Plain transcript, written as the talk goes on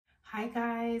Hi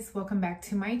guys, welcome back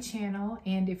to my channel,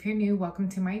 and if you're new, welcome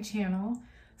to my channel.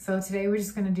 So today we're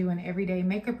just going to do an everyday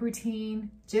makeup routine,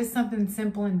 just something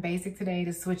simple and basic today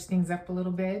to switch things up a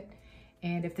little bit.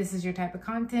 And if this is your type of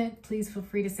content, please feel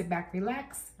free to sit back,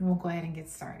 relax, and we'll go ahead and get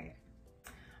started.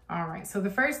 All right, so the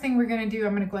first thing we're going to do,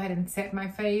 I'm going to go ahead and set my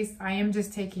face. I am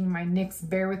just taking my NYX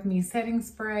Bear With Me setting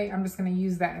spray. I'm just going to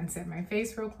use that and set my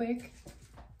face real quick.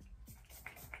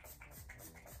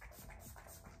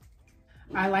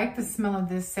 I like the smell of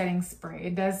this setting spray.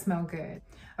 It does smell good.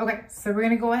 Okay, so we're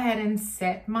gonna go ahead and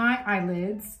set my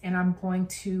eyelids, and I'm going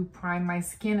to prime my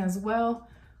skin as well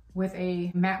with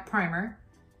a matte primer.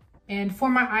 And for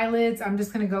my eyelids, I'm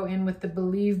just gonna go in with the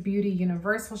Believe Beauty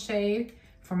Universal shade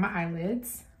for my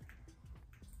eyelids.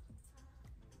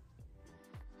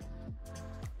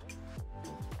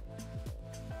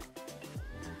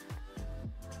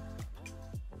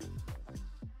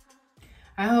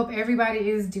 I hope everybody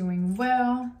is doing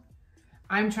well.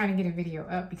 I'm trying to get a video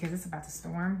up because it's about to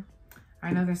storm.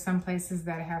 I know there's some places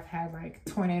that have had like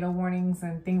tornado warnings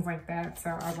and things like that.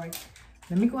 So I was like,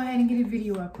 let me go ahead and get a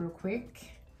video up real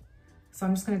quick. So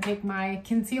I'm just gonna take my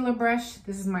concealer brush.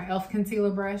 This is my E.L.F. concealer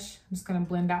brush. I'm just gonna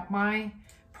blend out my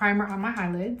primer on my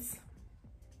eyelids.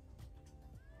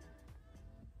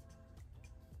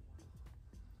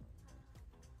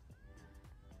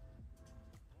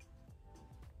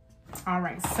 All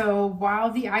right, so while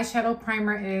the eyeshadow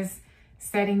primer is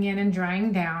setting in and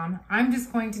drying down, I'm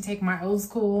just going to take my old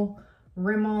school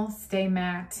Rimmel Stay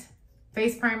Matte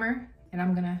face primer, and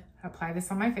I'm gonna apply this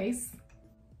on my face.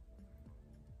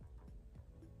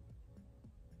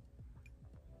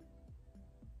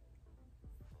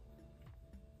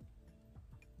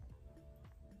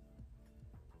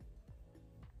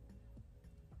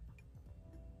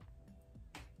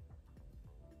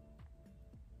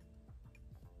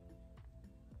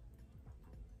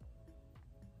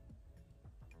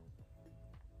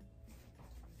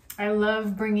 I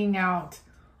love bringing out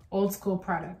old school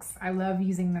products. I love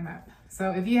using them up. So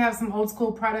if you have some old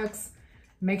school products,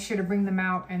 make sure to bring them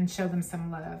out and show them some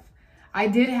love. I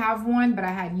did have one, but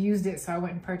I had used it, so I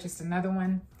went and purchased another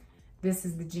one. This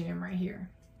is the gem right here.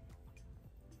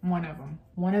 One of them,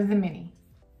 one of the many.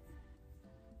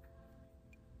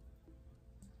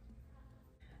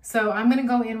 So I'm gonna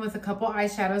go in with a couple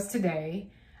eyeshadows today.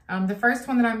 The first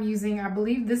one that I'm using, I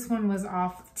believe this one was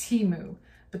off Temu.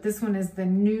 But this one is the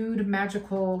Nude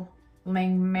Magical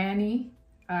Langmanni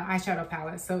eyeshadow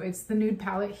palette. So it's the Nude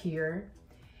palette here.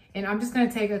 And I'm just gonna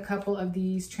take a couple of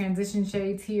these transition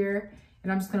shades here,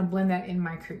 and I'm just gonna blend that in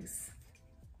my crease.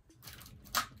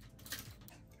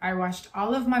 I washed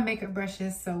all of my makeup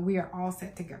brushes, so we are all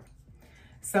set to go.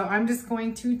 So I'm just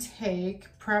going to take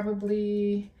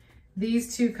probably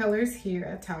these two colors here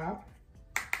at top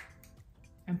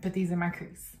and put these in my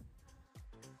crease.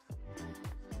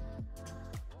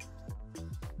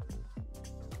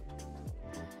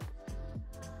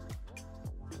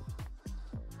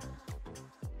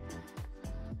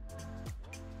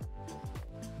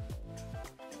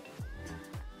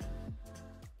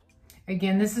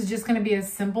 Again, this is just gonna be a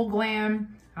simple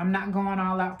glam. I'm not going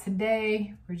all out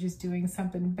today. We're just doing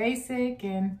something basic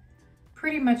and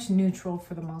pretty much neutral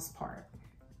for the most part.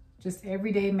 Just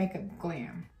everyday makeup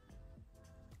glam.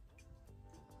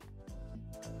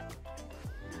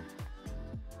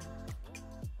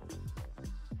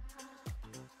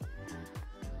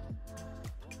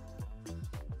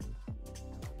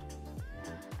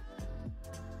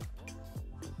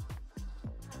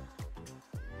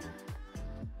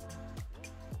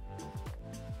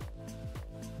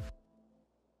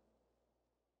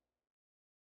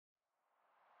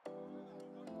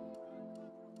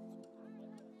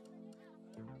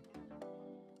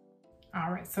 All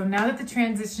right, so now that the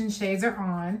transition shades are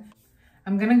on,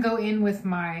 I'm gonna go in with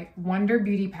my Wonder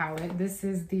Beauty palette. This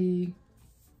is the,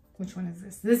 which one is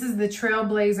this? This is the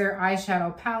Trailblazer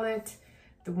eyeshadow palette,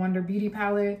 the Wonder Beauty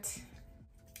palette.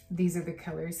 These are the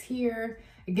colors here.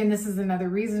 Again, this is another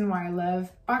reason why I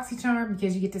love BoxyCharm,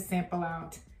 because you get to sample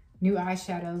out new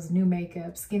eyeshadows, new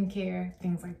makeup, skincare,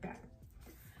 things like that.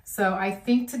 So I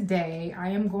think today I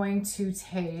am going to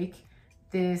take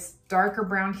this darker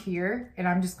brown here, and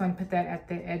I'm just going to put that at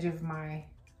the edge of my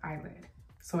eyelid.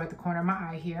 So at the corner of my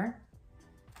eye here.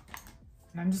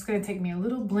 And I'm just gonna take me a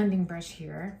little blending brush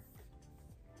here.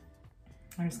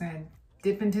 I'm just gonna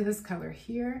dip into this color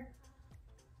here,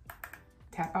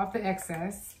 tap off the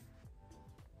excess.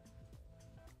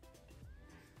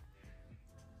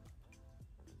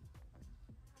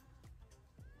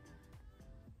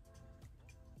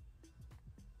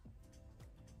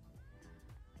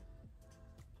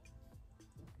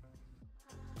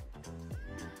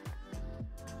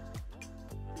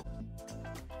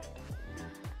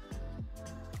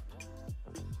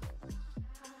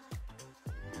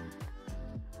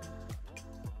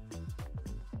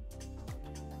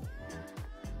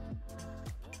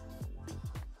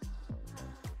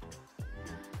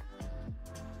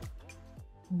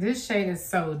 This shade is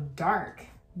so dark.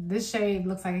 This shade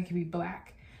looks like it could be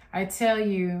black. I tell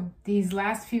you, these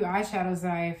last few eyeshadows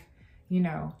that I've, you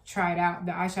know, tried out,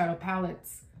 the eyeshadow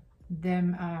palettes,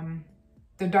 them,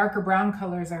 the darker brown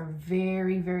colors are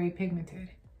very, very pigmented.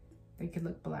 They could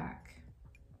look black.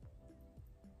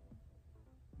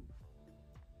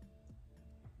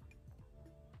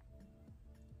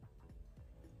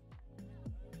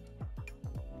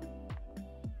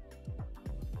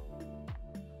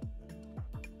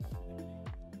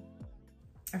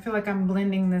 I feel like I'm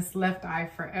blending this left eye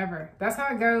forever. That's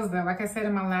how it goes though. Like I said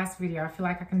in my last video, I feel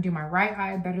like I can do my right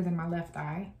eye better than my left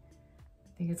eye.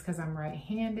 I think it's because I'm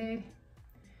right-handed.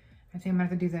 I think I'm gonna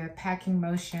have to do the packing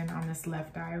motion on this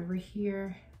left eye over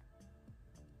here.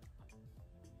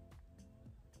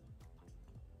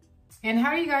 And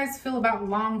how do you guys feel about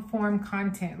long form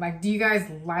content? Like, do you guys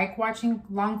like watching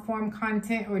long form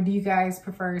content, or do you guys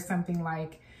prefer something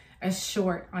like a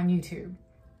short on YouTube?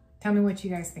 Tell me what you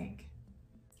guys think.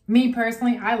 Me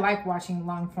personally, I like watching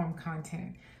long form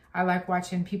content. I like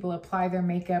watching people apply their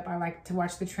makeup. I like to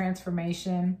watch the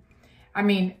transformation. I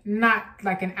mean, not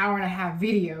like an hour and a half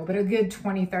video, but a good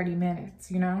 20, 30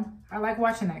 minutes, you know? I like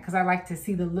watching that because I like to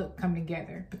see the look come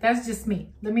together. But that's just me.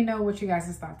 Let me know what you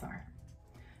guys' thoughts are.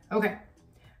 Okay,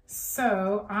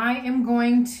 so I'm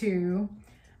going to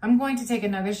take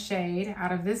another shade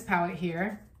out of this palette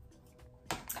here.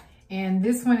 And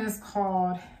this one is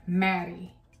called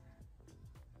Maddie.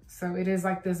 So it is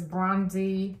like this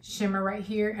bronzy shimmer right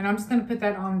here. And I'm just gonna put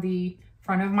that on the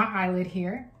front of my eyelid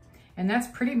here. And that's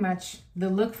pretty much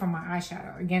the look for my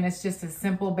eyeshadow. Again, it's just a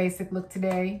simple, basic look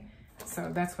today.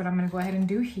 So that's what I'm gonna go ahead and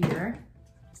do here.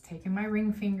 Just taking my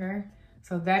ring finger.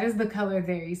 So that is the color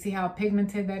there. You see how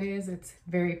pigmented that is? It's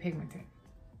very pigmented.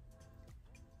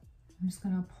 I'm just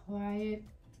gonna apply it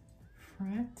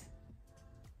front.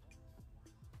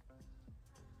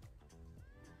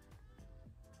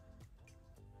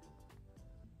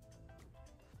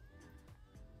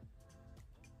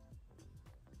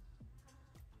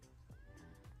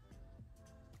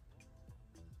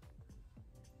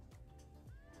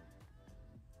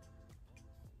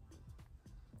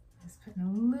 Putting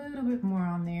a little bit more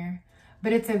on there,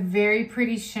 but it's a very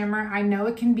pretty shimmer. I know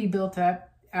it can be built up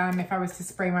if I was to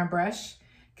spray my brush,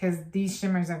 because these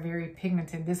shimmers are very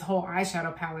pigmented. This whole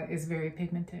eyeshadow palette is very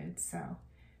pigmented, so.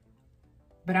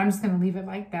 But I'm just gonna leave it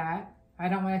like that. I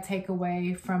don't wanna take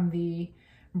away from the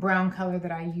brown color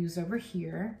that I use over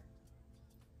here.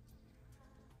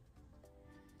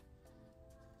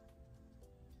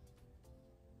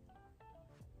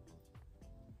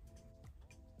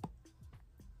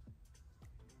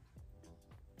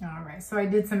 All right, so I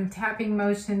did some tapping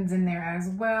motions in there as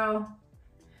well.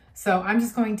 So I'm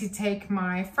just going to take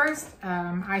my first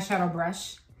eyeshadow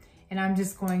brush, and I'm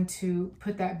just going to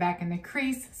put that back in the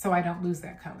crease so I don't lose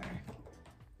that color.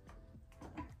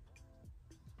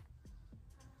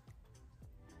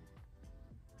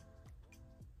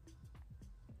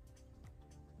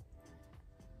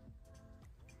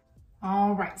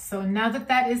 All right, so now that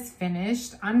that is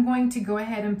finished, I'm going to go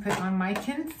ahead and put on my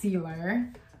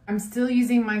concealer. I'm still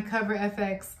using my Cover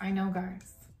FX. I know,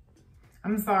 guys.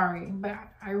 I'm sorry, but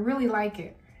I really like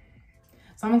it.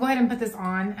 So I'm gonna go ahead and put this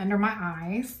on under my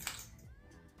eyes.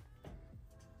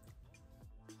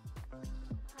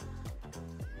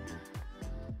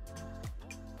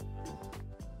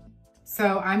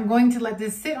 So I'm going to let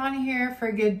this sit on here for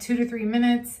a good 2 to 3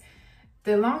 minutes.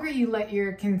 The longer you let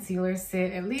your concealer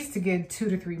sit, at least a good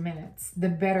 2 to 3 minutes, the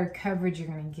better coverage you're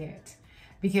gonna get.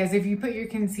 Because if you put your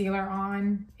concealer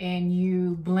on and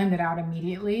you blend it out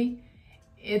immediately,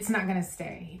 it's not gonna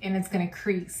stay and it's gonna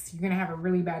crease. You're gonna have a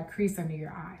really bad crease under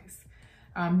your eyes.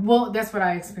 Well, that's what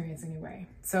I experience anyway.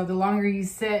 So the longer you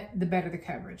sit, the better the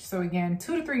coverage. So again,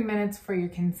 2 to 3 minutes for your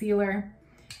concealer,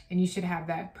 and you should have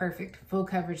that perfect full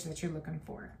coverage that you're looking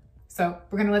for. So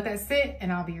we're gonna let that sit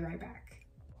and I'll be right back.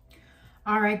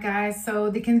 All right, guys, so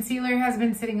the concealer has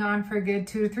been sitting on for a good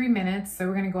 2 to 3 minutes. So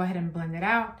we're gonna go ahead and blend it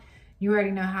out. You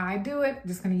already know how I do it. I'm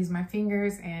just gonna use my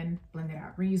fingers and blend it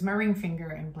out. Reuse my ring finger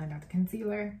and blend out the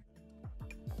concealer.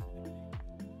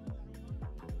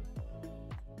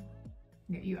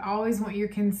 You always want your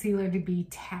concealer to be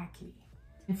tacky.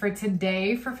 And for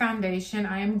today, for foundation,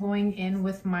 I am going in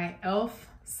with my E.L.F.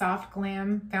 Soft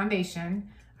Glam Foundation.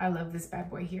 I love this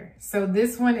bad boy here. So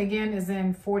this one, again, is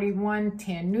in 41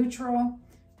 Tan Neutral.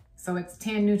 So it's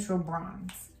Tan Neutral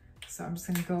Bronze. So I'm just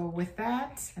gonna go with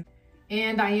that.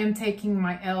 And I am taking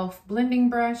my E.L.F. blending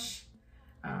brush.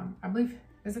 I believe,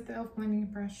 is it the E.L.F. blending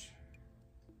brush?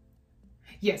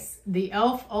 Yes, the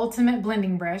E.L.F. Ultimate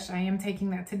Blending Brush. I am taking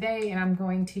that today and I'm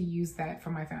going to use that for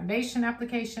my foundation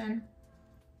application.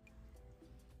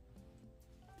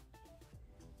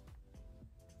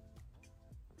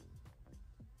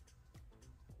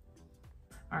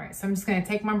 All right, so I'm just gonna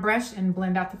take my brush and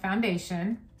blend out the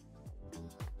foundation.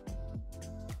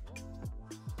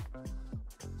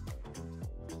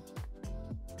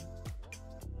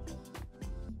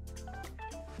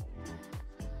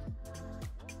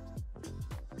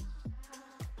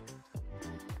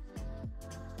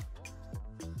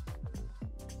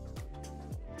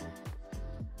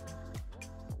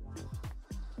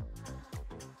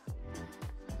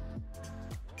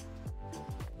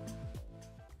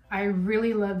 I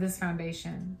really love this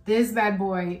foundation. This bad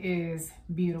boy is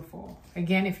beautiful.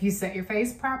 Again, if you set your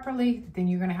face properly, then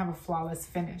you're gonna have a flawless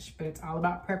finish, but it's all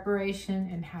about preparation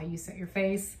and how you set your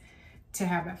face to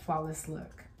have that flawless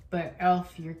look. But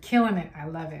E.L.F, you're killing it. I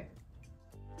love it.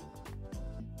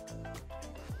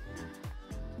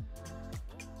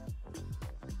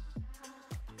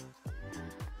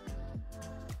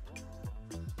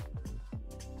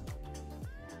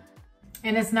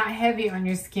 And it's not heavy on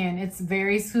your skin. It's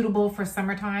very suitable for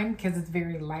summertime because it's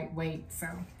very lightweight. So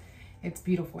it's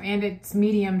beautiful. And it's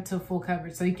medium to full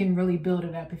coverage. So you can really build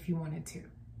it up if you wanted to.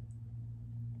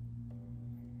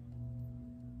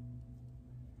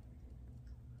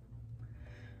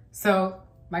 So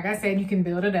like I said, you can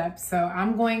build it up. So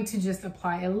I'm going to just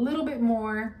apply a little bit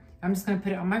more. I'm just going to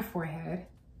put it on my forehead.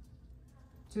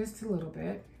 Just a little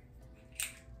bit.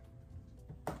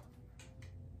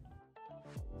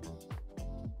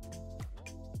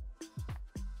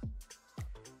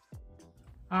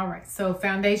 All right, so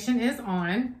foundation is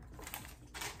on.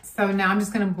 So now I'm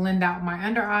just gonna blend out my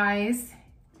under eyes.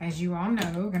 As you all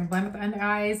know, we're gonna blend out the under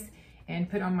eyes and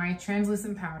put on my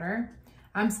translucent powder.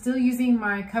 I'm still using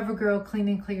my CoverGirl Clean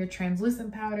and Clear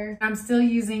translucent powder. I'm still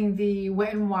using the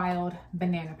Wet n Wild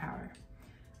banana powder.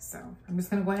 So I'm just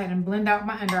gonna go ahead and blend out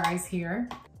my under eyes here.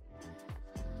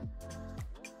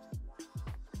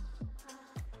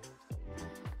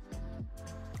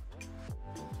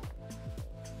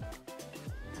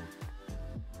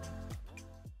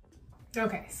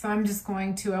 Okay, so I'm just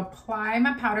going to apply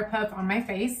my powder puff on my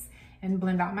face and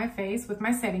blend out my face with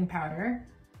my setting powder.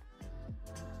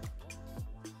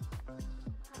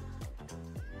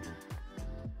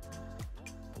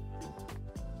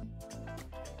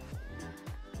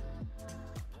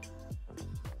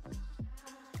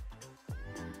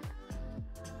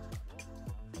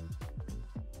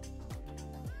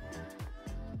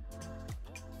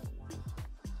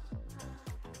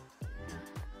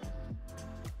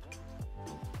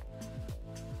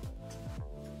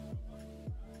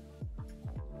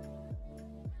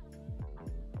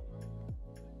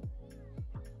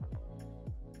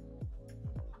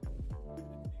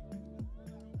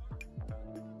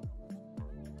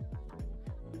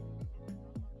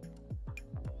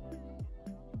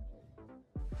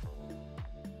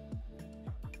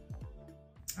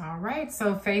 All right,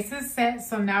 so face is set.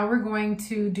 So now we're going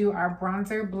to do our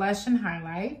bronzer, blush, and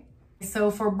highlight. So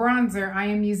for bronzer, I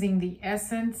am using the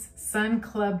Essence Sun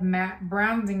Club Matte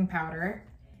Bronzing Powder.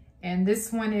 And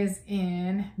this one is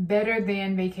in Better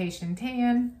Than Vacation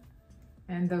Tan.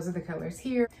 And those are the colors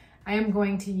here. I am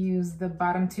going to use the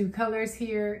bottom two colors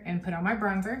here and put on my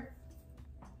bronzer.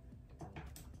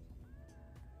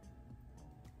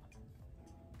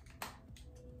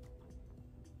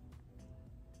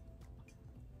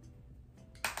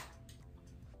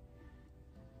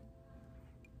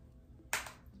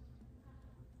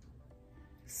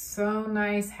 So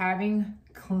nice having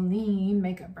clean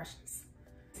makeup brushes.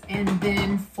 And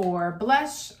then for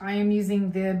blush, I am using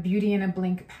the Beauty in a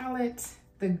Blinc palette,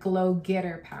 the Glow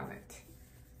Getter palette.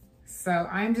 So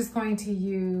I'm just going to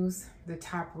use the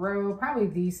top row, probably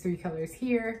these three colors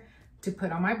here, to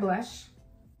put on my blush.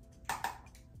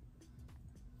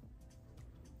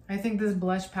 I think this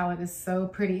blush palette is so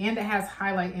pretty, and it has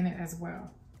highlight in it as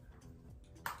well.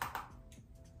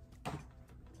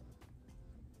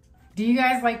 Do you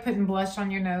guys like putting blush on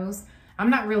your nose? I'm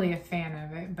not really a fan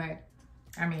of it, but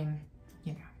I mean,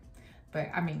 you know, but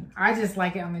I mean, I just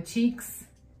like it on the cheeks.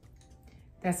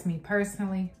 That's me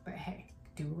personally, but hey,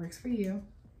 do what works for you.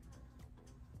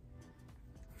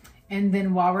 And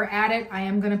then while we're at it, I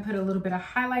am gonna put a little bit of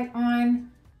highlight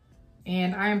on,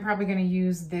 and I am probably gonna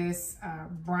use this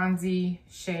bronzy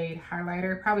shade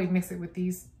highlighter, probably mix it with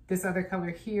this other color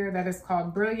here that is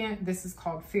called Brilliant. This is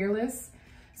called Fearless.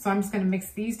 So I'm just gonna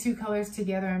mix these two colors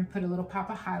together and put a little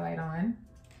pop of highlight on.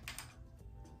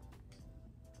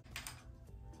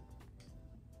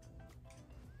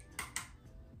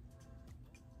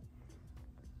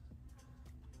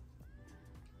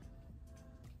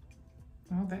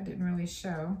 Well, that didn't really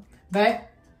show, but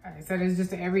like I said, it's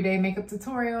just an everyday makeup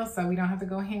tutorial, so we don't have to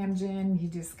go ham gen. You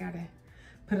just gotta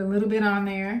put a little bit on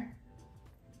there.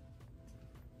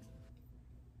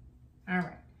 All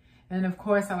right. And of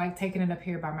course, I like taking it up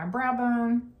here by my brow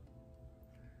bone.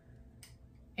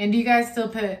 And do you guys still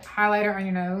put highlighter on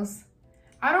your nose?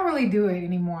 I don't really do it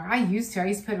anymore. I used to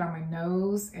put it on my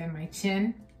nose and my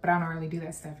chin, but I don't really do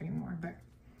that stuff anymore. But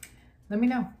let me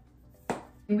know.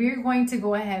 We're going to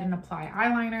go ahead and apply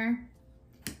eyeliner.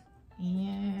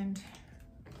 And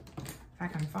if I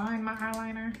can find my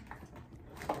eyeliner.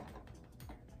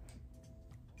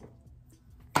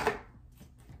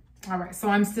 All right, so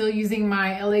I'm still using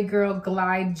my LA Girl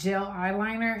Glide Gel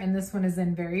Eyeliner, and this one is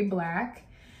in Very Black.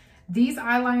 These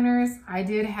eyeliners, I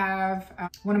did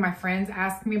have one of my friends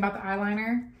ask me about the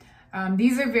eyeliner.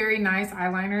 These are very nice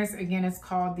eyeliners. Again, it's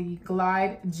called the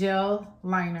Glide Gel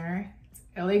Liner. It's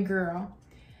LA Girl.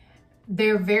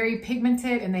 They're very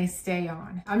pigmented and they stay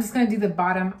on. I'm just gonna do the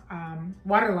bottom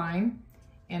waterline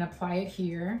and apply it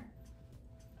here.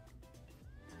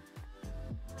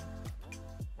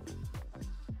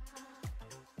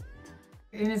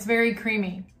 And it's very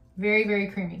creamy, very, very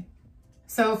creamy.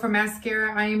 So for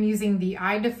mascara, I am using the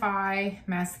Defy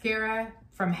mascara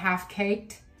from Half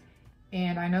Caked.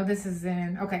 And I know this is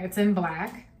in, okay, it's in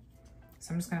black.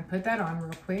 So I'm just gonna put that on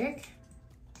real quick.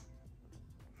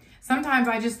 Sometimes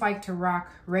I just like to rock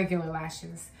regular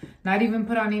lashes. Not even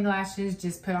put on any lashes,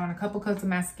 just put on a couple coats of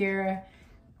mascara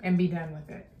and be done with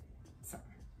it. So.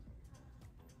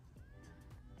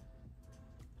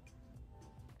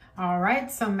 All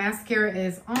right, so mascara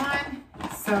is on.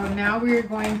 So now we're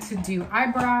going to do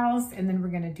eyebrows, and then we're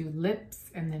gonna do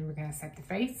lips, and then we're gonna set the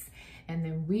face, and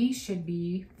then we should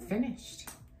be finished.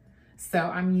 So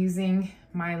I'm using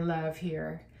my Love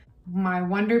here, my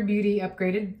Wonder Beauty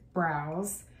Upgraded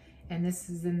Brows, and this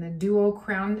is in the Duo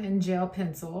Crown and Gel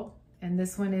Pencil, and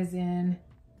this one is in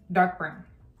dark brown.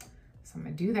 So I'm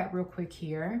gonna do that real quick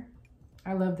here.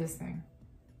 I love this thing.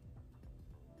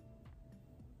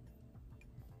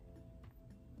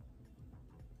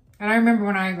 And I remember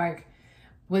when I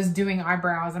was doing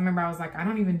eyebrows, I remember I was like, I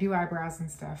don't even do eyebrows and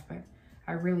stuff, but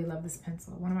I really love this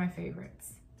pencil, one of my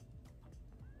favorites.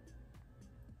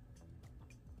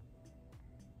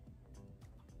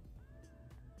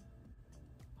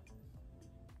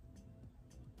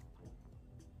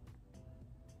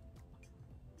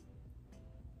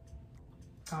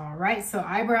 All right, so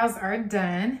eyebrows are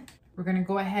done. We're gonna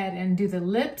go ahead and do the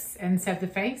lips and set the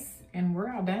face, and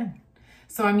we're all done.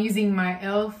 So I'm using my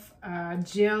E.L.F.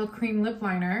 Gel Cream Lip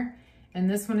Liner, and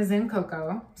this one is in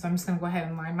Cocoa. So I'm just gonna go ahead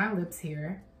and line my lips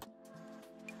here.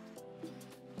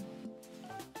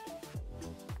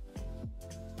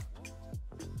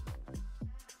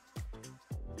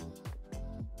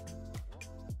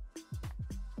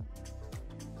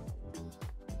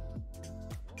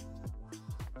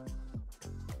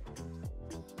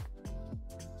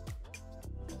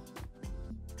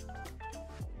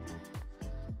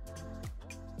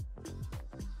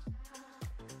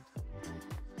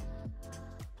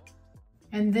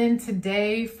 And then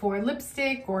today for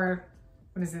lipstick, or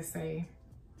what does this say?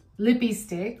 Lippy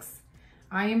sticks.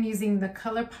 I am using the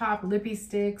ColourPop Lippy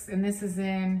Sticks, and this is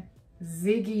in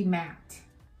Ziggy Matte.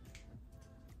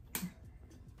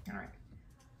 All right,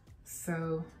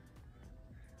 so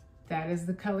that is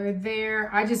the color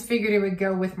there. I just figured it would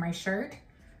go with my shirt,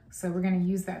 so we're gonna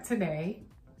use that today.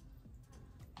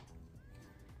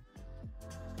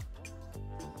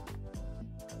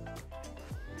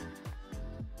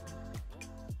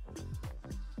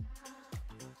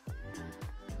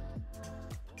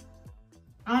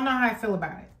 I don't know how I feel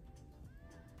about it.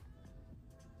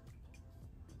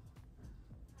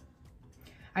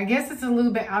 I guess it's a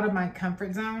little bit out of my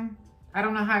comfort zone. I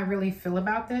don't know how I really feel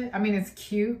about it. I mean, it's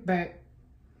cute, but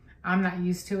I'm not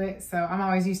used to it. So I'm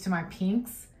always used to my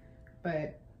pinks,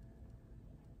 but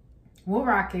we'll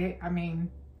rock it. I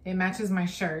mean, it matches my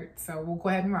shirt, so we'll go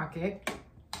ahead and rock it.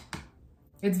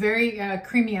 It's very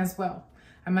creamy as well.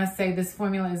 I must say this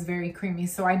formula is very creamy,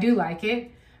 so I do like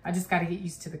it. I just gotta get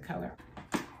used to the color.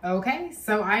 Okay,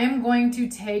 so I am going to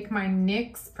take my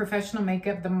NYX Professional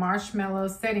Makeup, the Marshmallow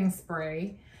Setting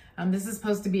Spray. This is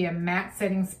supposed to be a matte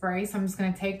setting spray, so I'm just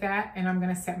gonna take that and I'm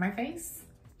gonna set my face.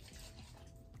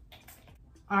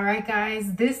 All right,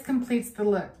 guys, this completes the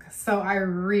look. So I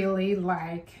really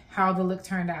like how the look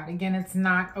turned out. Again, it's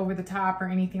not over the top or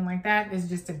anything like that. It's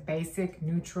just a basic,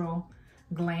 neutral,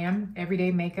 glam,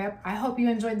 everyday makeup. I hope you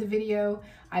enjoyed the video.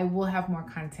 I will have more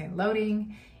content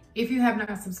loading. If you have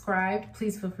not subscribed,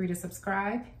 please feel free to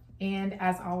subscribe. And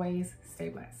as always, stay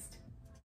blessed.